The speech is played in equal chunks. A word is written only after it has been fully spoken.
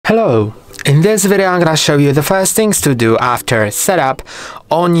Hello! In this video I'm gonna show you the first things to do after setup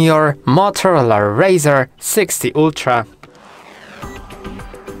on your Motorola Razr 60 Ultra.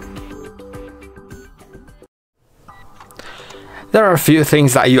 There are a few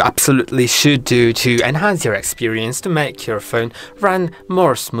things that you absolutely should do to enhance your experience, to make your phone run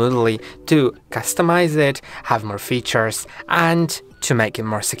more smoothly, to customize it, have more features, and to make it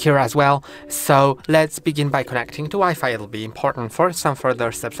more secure as well. So let's begin by connecting to Wi-Fi. It'll be important for some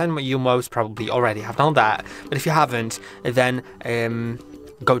further steps, and you most probably already have done that. But if you haven't, then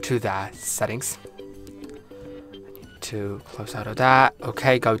go to the settings. To close out of that.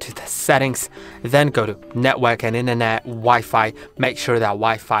 Okay, go to the settings, then go to network and internet, Wi-Fi. Make sure that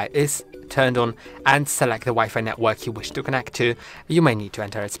Wi-Fi is turned on and select the Wi-Fi network you wish to connect to. You may need to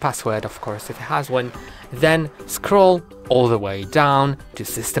enter its password, of course, if it has one. Then scroll all the way down to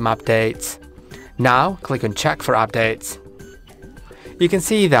system updates. Now click on check for updates. You can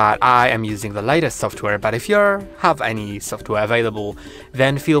see that I am using the latest software, but if you have any software available,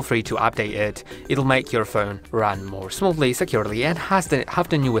 then feel free to update it. It'll make your phone run more smoothly, securely, and have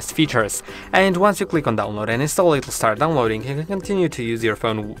the newest features. And once you click on download and install, it'll start downloading. You can continue to use your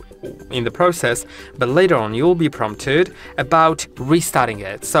phone in the process, but later on you'll be prompted about restarting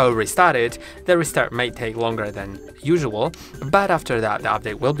it. So restart it. The restart may take longer than usual, but after that the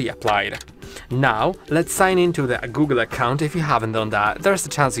update will be applied. Now, let's sign into the Google account. If you haven't done that, there's a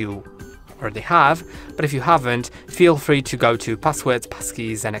chance you already have, but if you haven't, feel free to go to passwords,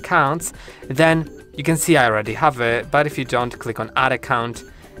 passkeys, and accounts. Then you can see I already have it, but if you don't, click on add account,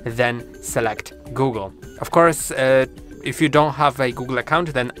 then select Google. Of course, if you don't have a Google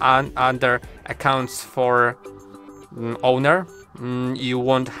account, then under accounts for owner, you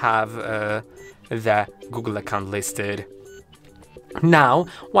won't have the Google account listed. Now,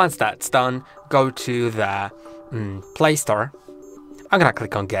 once that's done, go to the Play Store. I'm gonna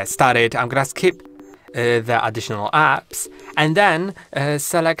click on Get Started. I'm gonna skip the additional apps, and then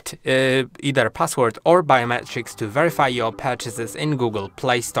select either password or biometrics to verify your purchases in Google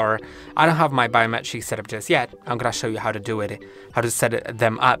Play Store. I don't have my biometrics set up just yet. I'm gonna show you how to do it, how to set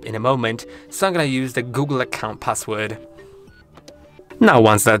them up in a moment. So I'm gonna use the Google account password. Now,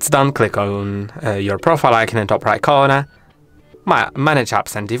 once that's done, click on your profile icon in the top right corner. Manage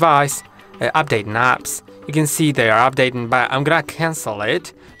apps and device, updating apps. You can see they are updating, but I'm gonna cancel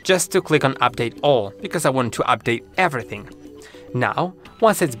it just to click on update all, because I want to update everything. Now,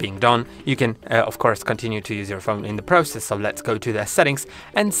 once it's being done, you can of course continue to use your phone in the process. So let's go to the settings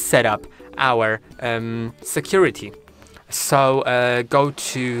and set up our security. So go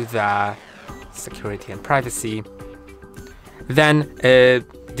to the security and privacy, then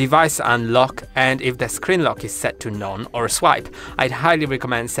device unlock, and if the screen lock is set to none or swipe, I'd highly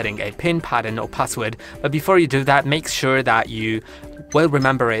recommend setting a PIN pattern or password. But before you do that, make sure that you will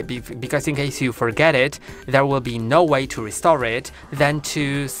remember it, because in case you forget it, there will be no way to restore it than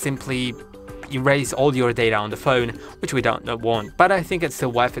to simply erase all your data on the phone, which we don't want. But I think it's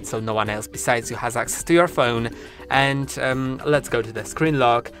still worth it, so no one else besides you has access to your phone. And let's go to the screen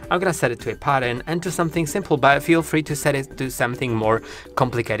lock. I'm gonna set it to a pattern and to something simple, but feel free to set it to something more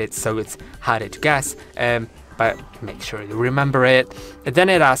complicated so it's harder to guess. But make sure you remember it. Then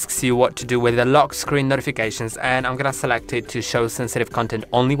it asks you what to do with the lock screen notifications, and I'm gonna select it to show sensitive content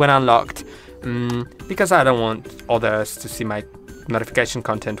only when unlocked, because I don't want others to see my notification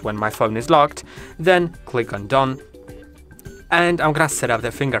content when my phone is locked. Then click on done, and I'm gonna set up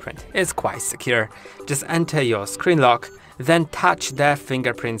the fingerprint. It's quite secure. Just enter your screen lock, then touch the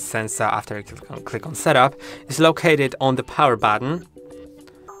fingerprint sensor after you click on setup. It's located on the power button.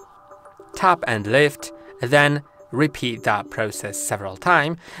 Tap and lift, then repeat that process several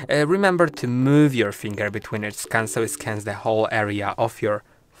times. Remember to move your finger between its scans so it scans the whole area of your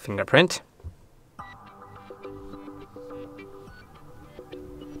fingerprint.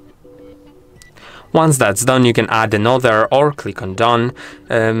 Once that's done, you can add another or click on done.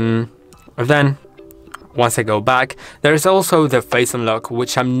 Then, once I go back, there's also the face unlock,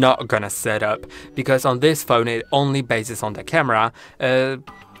 which I'm not gonna set up, because on this phone it only bases on the camera,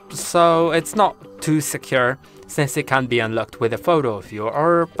 so it's not too secure, since it can be unlocked with a photo of you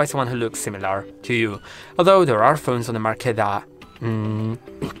or by someone who looks similar to you. Although there are phones on the market that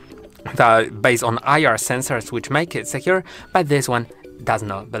based on IR sensors, which make it secure, but this one does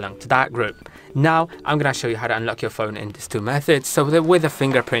not belong to that group. Now I'm gonna show you how to unlock your phone in these two methods. So with the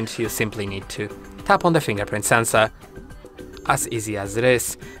fingerprint, you simply need to tap on the fingerprint sensor, as easy as it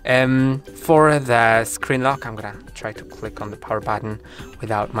is. For the screen lock, I'm gonna try to click on the power button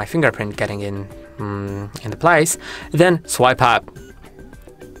without my fingerprint getting in the place. Then swipe up,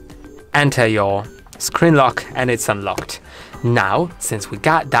 enter your screen lock, and it's unlocked. Now, since we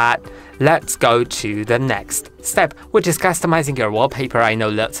got that, let's go to the next step, which is customizing your wallpaper. I know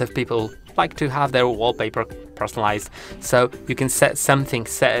lots of people like to have their wallpaper personalized, so you can set something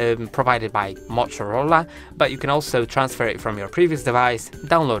provided by Motorola, but you can also transfer it from your previous device,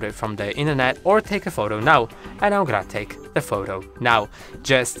 download it from the internet, or take a photo now. And I'm gonna take the photo now.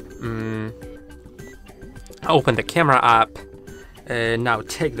 Just open the camera app, now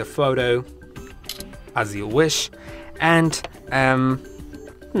take the photo as you wish, and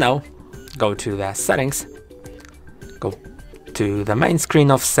now go to the settings, go to the main screen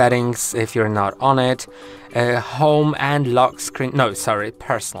of settings if you're not on it, home and lock screen, no, sorry,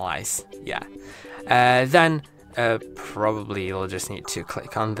 personalize, yeah. Then probably you'll just need to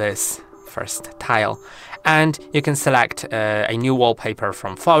click on this first tile, and you can select a new wallpaper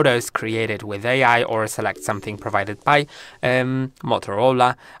from photos created with AI, or select something provided by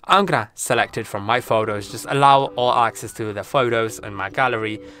Motorola. I'm gonna select it from my photos. Just allow all access to the photos in my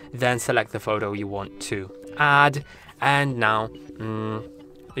gallery, then select the photo you want to add, and now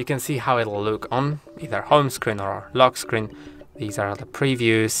you can see how it'll look on either home screen or lock screen. These are the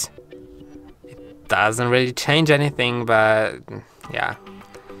previews. It doesn't really change anything, but yeah,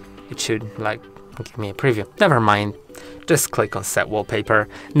 it should like give me a preview. Never mind, just click on set wallpaper.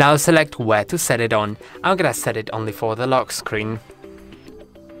 Now select where to set it on. I'm gonna set it only for the lock screen.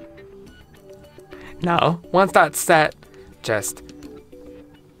 Now once that's set, just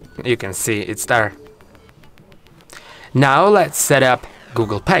you can see it's there. Now let's set up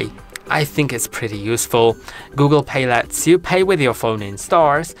Google Pay. I think it's pretty useful. Google Pay lets you pay with your phone in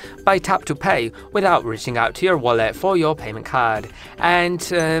stores by tap to pay without reaching out to your wallet for your payment card. And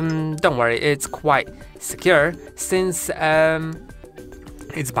don't worry, it's quite secure since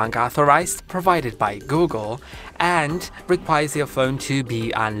it's bank authorized, provided by Google, and requires your phone to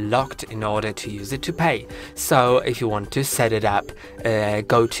be unlocked in order to use it to pay. So if you want to set it up,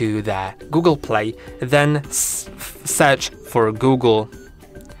 go to the Google Play, then search for Google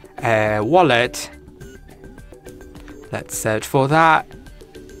Wallet. Let's search for that.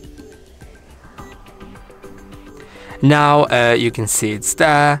 Now you can see it's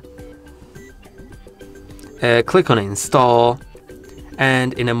there. Click on install,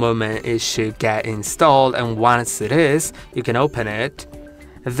 and in a moment it should get installed, and once it is, you can open it,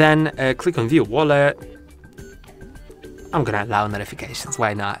 then click on view wallet. I'm gonna allow notifications,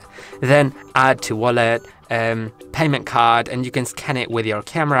 why not? Then add to wallet, payment card, and you can scan it with your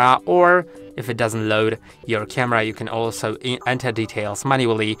camera, or if it doesn't load your camera, you can also enter details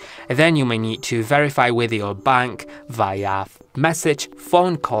manually. Then you may need to verify with your bank via message,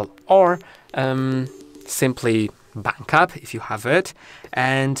 phone call, or simply bank app if you have it.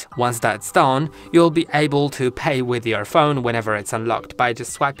 And once that's done, you'll be able to pay with your phone whenever it's unlocked by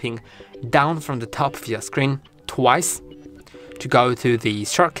just swiping down from the top of your screen twice to go to the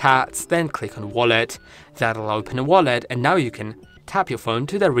shortcuts, then click on wallet. That'll open a wallet, and now you can tap your phone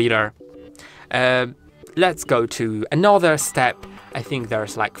to the reader. Let's go to another step. I think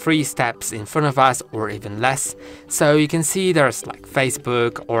there's like 3 steps in front of us, or even less. So you can see there's like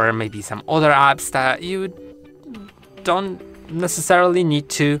Facebook, or maybe some other apps that you don't necessarily need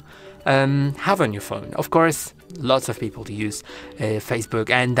to have on your phone. Of course, lots of people use Facebook,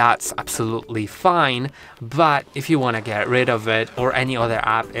 and that's absolutely fine. But if you want to get rid of it, or any other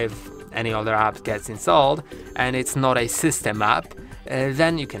app, if any other app gets installed and it's not a system app,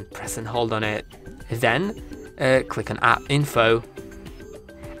 then you can press and hold on it, then click on app info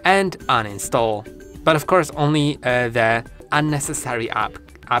and uninstall. But of course, only the unnecessary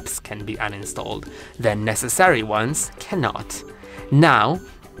apps can be uninstalled. The necessary ones cannot. Now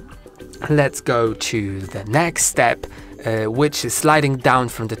let's go to the next step, which is sliding down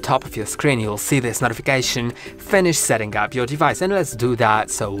from the top of your screen. You'll see this notification, finish setting up your device, and let's do that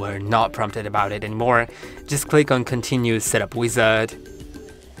so we're not prompted about it anymore. Just click on continue setup wizard.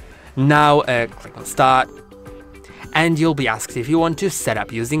 Now click on start, and you'll be asked if you want to set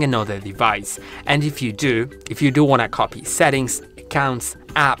up using another device. And if you do want to copy settings, accounts,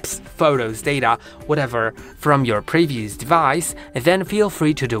 apps, photos, data, whatever from your previous device, then feel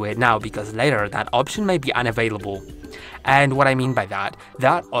free to do it now, because later that option may be unavailable. And what I mean by that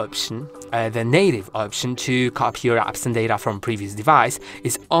option, the native option to copy your apps and data from previous device,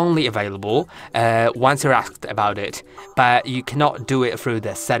 is only available once you're asked about it, but you cannot do it through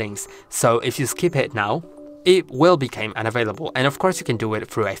the settings. So if you skip it now, it will become unavailable. And of course you can do it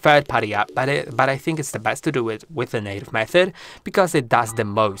through a third-party app, but I think it's the best to do it with the native method because it does the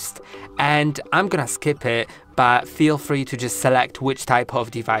most. And I'm gonna skip it, but feel free to just select which type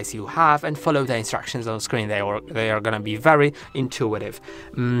of device you have and follow the instructions on screen. They are gonna be very intuitive.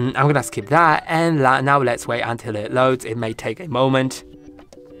 I'm gonna skip that, and now let's wait until it loads. It may take a moment.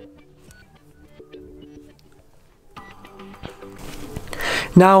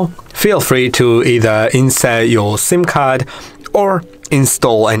 Now, feel free to either insert your SIM card or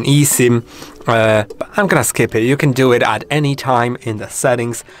install an eSIM. I'm gonna skip it. You can do it at any time in the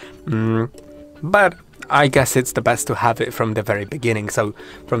settings, but I guess it's the best to have it from the very beginning. So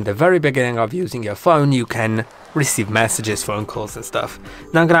from the very beginning of using your phone, you can receive messages, phone calls and stuff.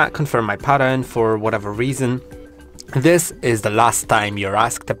 Now I'm gonna confirm my pattern for whatever reason. This is the last time you're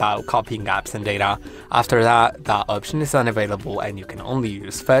asked about copying apps and data. After that, that option is unavailable and you can only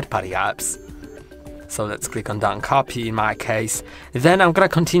use third-party apps. So let's click on Done Copy in my case. Then I'm gonna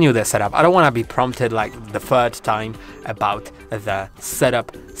continue the setup. I don't wanna be prompted like the third time about the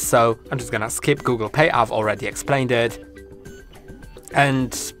setup. So I'm just gonna skip Google Pay. I've already explained it.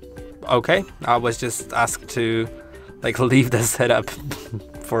 And okay, I was just asked to like leave the setup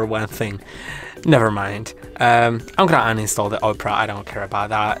for one thing. Never mind. I'm gonna uninstall the Opera. I don't care about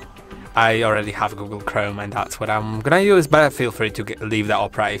that. I already have Google Chrome and that's what I'm gonna use, but feel free to leave the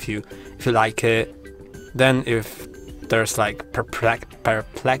Opera if you like it. Then if there's like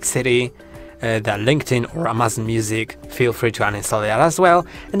Perplexity, the LinkedIn or Amazon Music, feel free to uninstall that as well.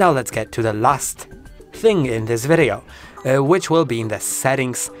 And now let's get to the last thing in this video, which will be in the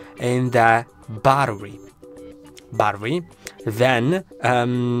settings in the battery. Then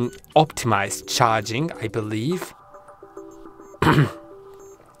optimized charging, I believe.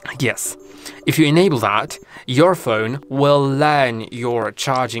 Yes, if you enable that, your phone will learn your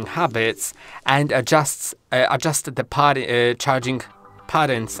charging habits and adjust the charging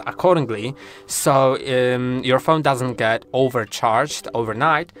patterns accordingly, so your phone doesn't get overcharged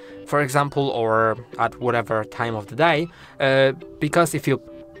overnight, for example, or at whatever time of the day, because if you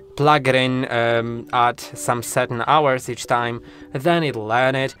plug it in at some certain hours each time, then it'll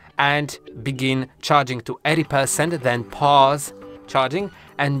learn it and begin charging to 80%, then pause charging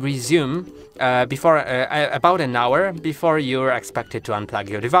and resume before about an hour before you're expected to unplug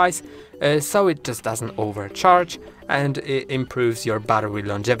your device, so it just doesn't overcharge and it improves your battery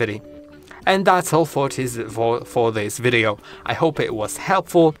longevity. And that's all for this video. I hope it was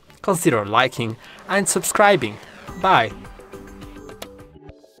helpful. Consider liking and subscribing. Bye.